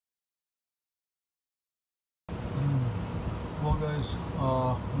guys,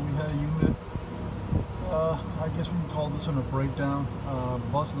 we had a unit, I guess we can call this one a breakdown.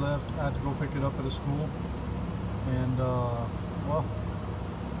 Bus left, I had to go pick it up at a school, and well,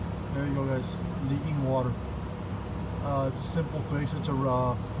 there you go guys, leaking water. It's a simple fix. It's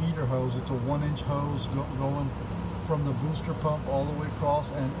a heater hose. It's a 1-inch hose going from the booster pump all the way across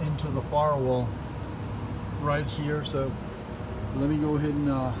and into the firewall right here. So let me go ahead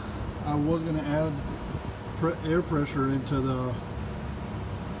and I was going to add air pressure into the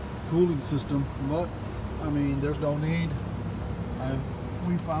cooling system, but I mean there's no need.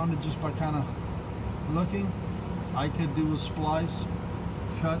 We found it just by kind of looking. I could do a splice,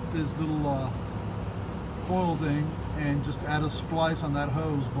 cut this little coil thing and just add a splice on that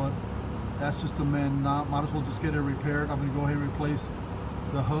hose, but that's just a man. Might as well just get it repaired. I'm going to go ahead and replace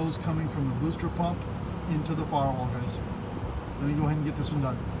the hose coming from the booster pump into the firewall, guys. Let me go ahead and get this one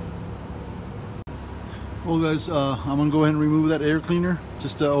done. Well guys, I'm going to go ahead and remove that air cleaner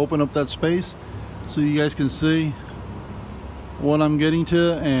just to open up that space so you guys can see what I'm getting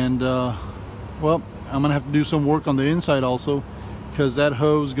to. And well, I'm going to have to do some work on the inside also, because that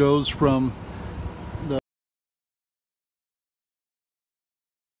hose goes from the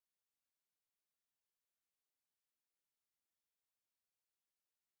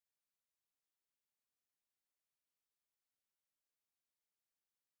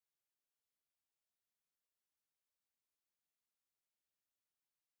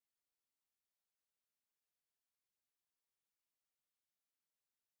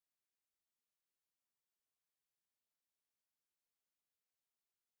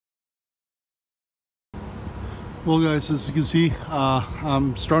Well guys, as you can see,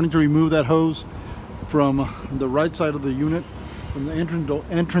 I'm starting to remove that hose from the right side of the unit, from the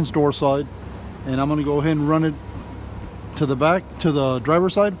entrance door side, and I'm going to go ahead and run it to the back, to the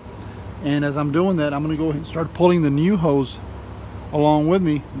driver's side. And as I'm doing that, I'm going to go ahead and start pulling the new hose along with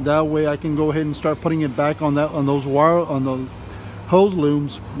me. That way I can go ahead and start putting it back on those hose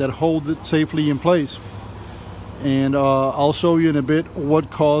looms that hold it safely in place. And I'll show you in a bit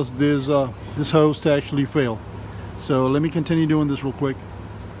what caused this hose to actually fail. So let me continue doing this real quick.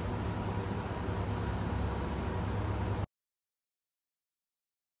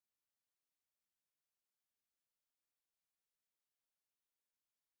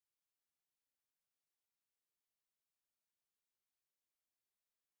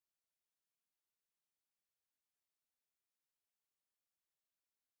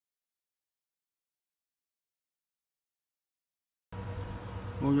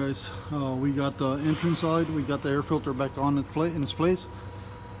 Well guys, we got the entrance side, we got the air filter back on in its place.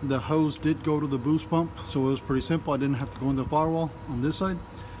 The hose did go to the boost pump, so it was pretty simple. I didn't have to go into the firewall on this side.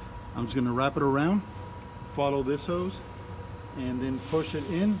 I'm just going to wrap it around, follow this hose, and then push it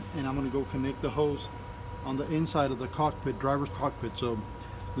in, and I'm going to go connect the hose on the inside of the cockpit, driver's cockpit. So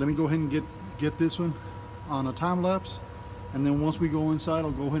let me go ahead and get this one on a time lapse, and then once we go inside, I'll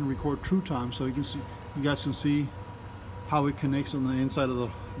go ahead and record true time so you guys can see how it connects on the inside of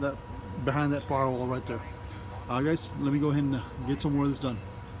behind that firewall right there. Alright guys, let me go ahead and get some more of this done.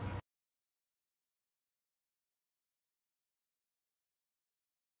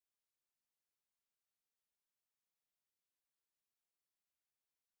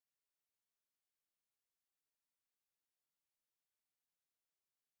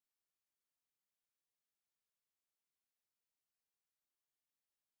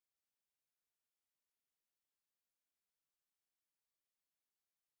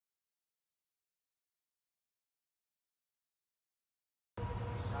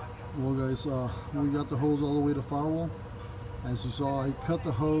 Well guys, we got the hose all the way to firewall. As you saw, I cut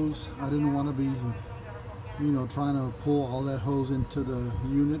the hose. I didn't want to be, trying to pull all that hose into the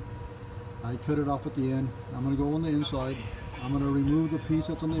unit. I cut it off at the end. I'm going to go on the inside. I'm going to remove the piece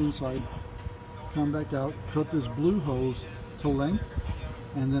that's on the inside, come back out, cut this blue hose to length,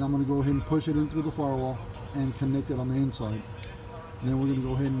 and then I'm going to go ahead and push it in through the firewall and connect it on the inside. And then we're going to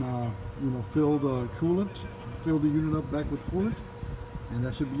go ahead and fill the coolant, fill the unit up back with coolant. And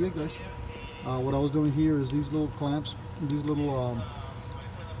that should be it, guys. What I was doing here is these little clamps, these little,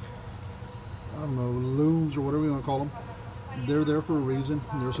 I don't know, looms or whatever you want to call them. They're there for a reason.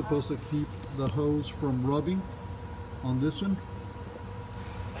 They're supposed to keep the hose from rubbing on this one.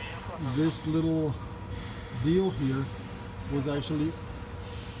 This little deal here was actually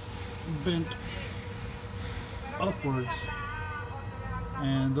bent upwards,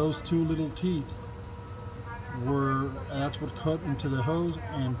 and those two little teeth that's what cut into the hose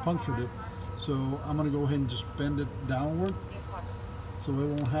and punctured it. So I'm going to go ahead and just bend it downward so it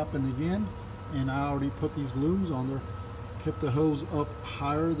won't happen again. And I already put these looms on there, kept the hose up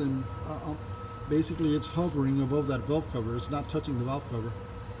higher than basically it's hovering above that valve cover. It's not touching the valve cover,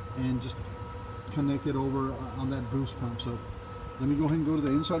 and just connect it over on that boost pump. So let me go ahead and go to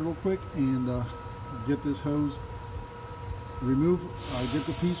the inside real quick and get this hose get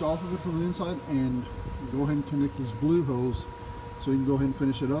the piece off of it from the inside, and go ahead and connect this blue hose so you can go ahead and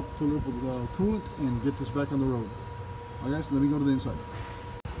finish it up, fill it up with coolant, and get this back on the road. Alright guys, let me go to the inside.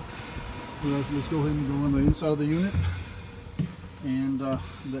 Let's go ahead and go on the inside of the unit, and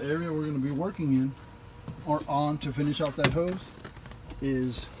the area we're going to be working in or on to finish off that hose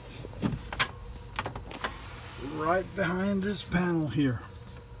is right behind this panel here.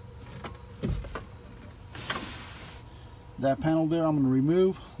 That panel there I'm going to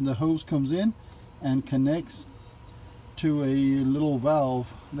remove. The hose comes in and connects to a little valve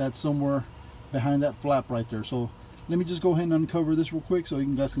that's somewhere behind that flap right there. So let me just go ahead and uncover this real quick so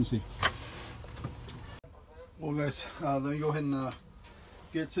you guys can see. Well guys, let me go ahead and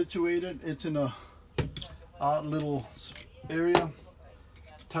get situated. It's in a odd little area.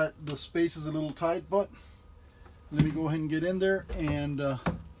 The space is a little tight, but let me go ahead and get in there, and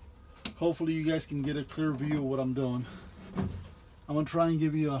hopefully you guys can get a clear view of what I'm doing. I'm gonna try and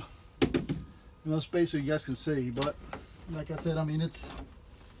give you enough space so you guys can see, but like I said, I mean it's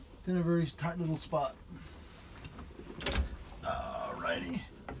in a very tight little spot. Alrighty.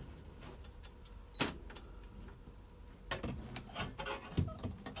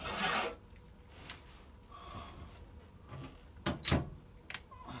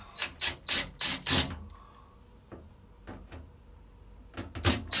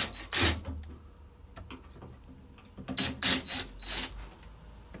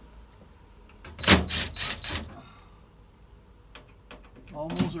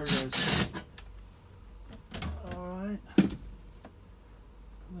 Almost there, guys. Alright.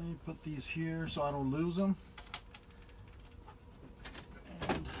 Let me put these here so I don't lose them.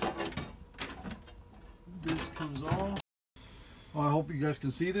 And this comes off. Well, I hope you guys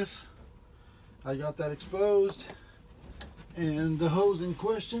can see this. I got that exposed. And the hose in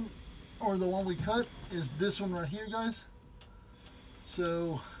question, or the one we cut, is this one right here, guys.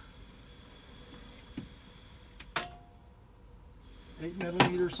 So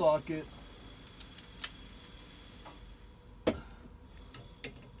 8mm socket,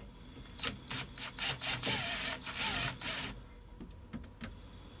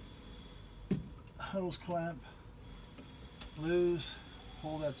 hose clamp loose,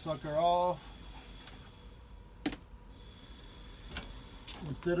 pull that sucker off.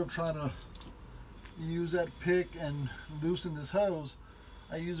 Instead of trying to use that pick and loosen this hose,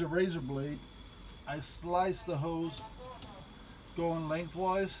 I use a razor blade. I slice the hose going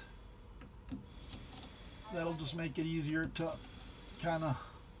lengthwise. That'll just make it easier to kind of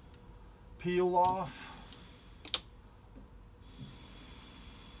peel off.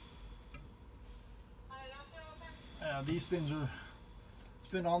 Yeah, these things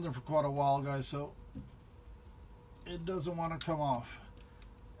it's been on there for quite a while, guys, so it doesn't want to come off.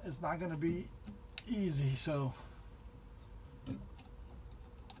 It's not going to be easy, so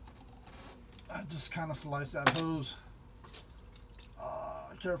I just kind of slice that hose.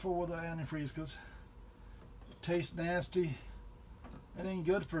 Careful with the antifreeze because it tastes nasty. It ain't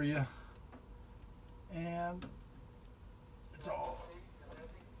good for you, and it's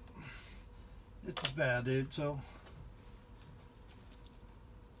just bad, dude. So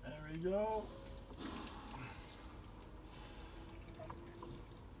there we go.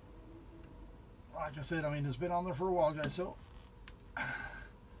 Like I said, I mean, it's been on there for a while, guys, so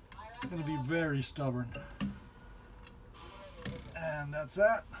it's going to be very stubborn. And that's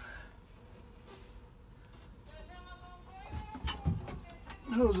that.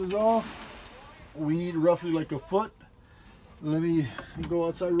 Hose is off. We need roughly like a foot. Let me go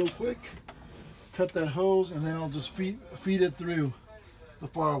outside real quick, cut that hose, and then I'll just feed it through the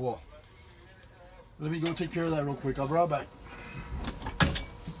firewall. Let me go take care of that real quick. I'll be right back.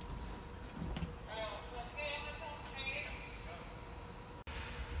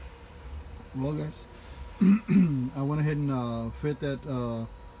 Well, guys, I went ahead and fit that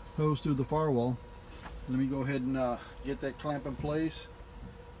hose through the firewall. Let me go ahead and get that clamp in place,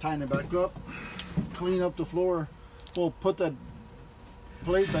 tighten it back up, clean up the floor. Well, put that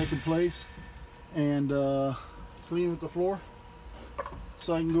plate back in place and clean with the floor,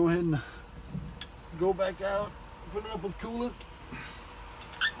 so I can go ahead and go back out, put it up with coolant,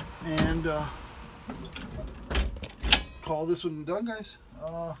 and call this one done, guys.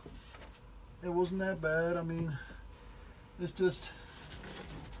 It wasn't that bad. I mean, it's just,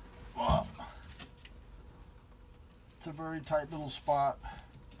 well, it's a very tight little spot.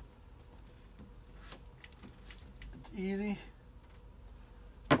 It's easy,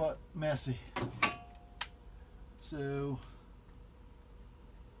 but but messy. So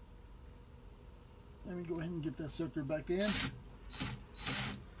let me go ahead and get that sucker back in.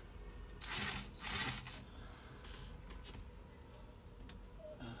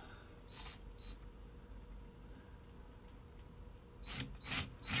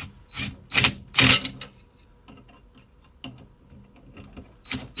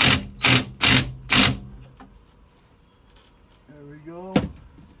 There we go.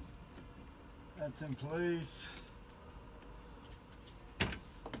 That's in place.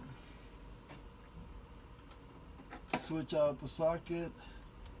 Switch out the socket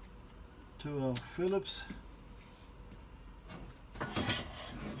to a Phillips.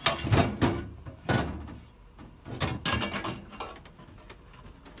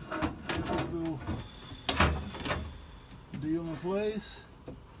 Little deal in place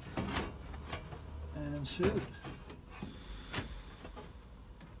and shoot.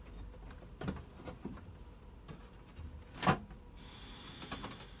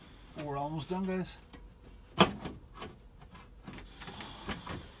 We're almost done, guys.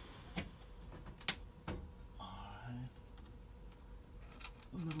 Alright.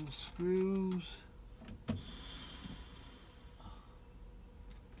 Little screws.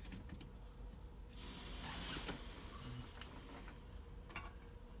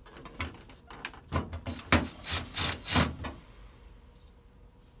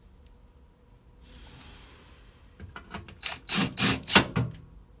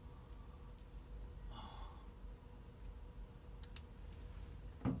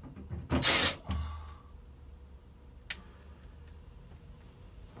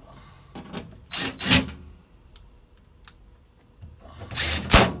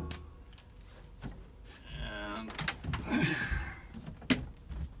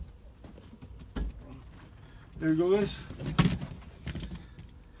 There you go, guys.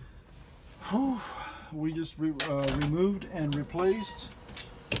 Whew. We just removed and replaced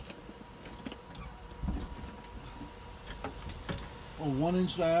a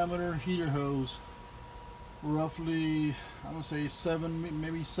 1-inch diameter heater hose, roughly, I'm gonna say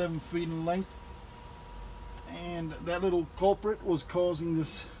maybe 7 feet in length. And that little culprit was causing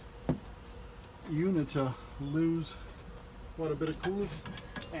this unit to lose quite a bit of coolant,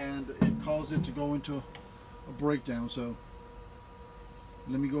 and it caused it to go into a breakdown. So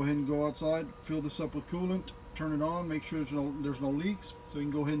let me go ahead and go outside, fill this up with coolant, turn it on, make sure there's no leaks, so we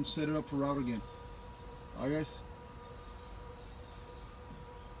can go ahead and set it up for route again. Alright, guys.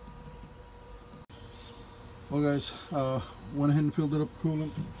 Well, guys, went ahead and filled it up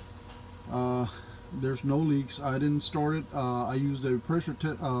with coolant. There's no leaks. I didn't start it. I used a pressure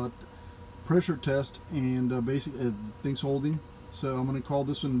test, and basically the thing's holding. So I'm going to call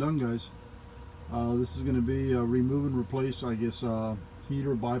this one done, guys. This is going to be remove and replace, I guess,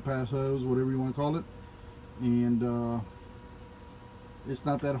 heater, bypass hose, whatever you want to call it. And it's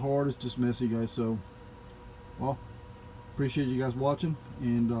not that hard, it's just messy, guys. So, well, appreciate you guys watching,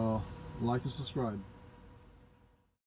 and like and subscribe.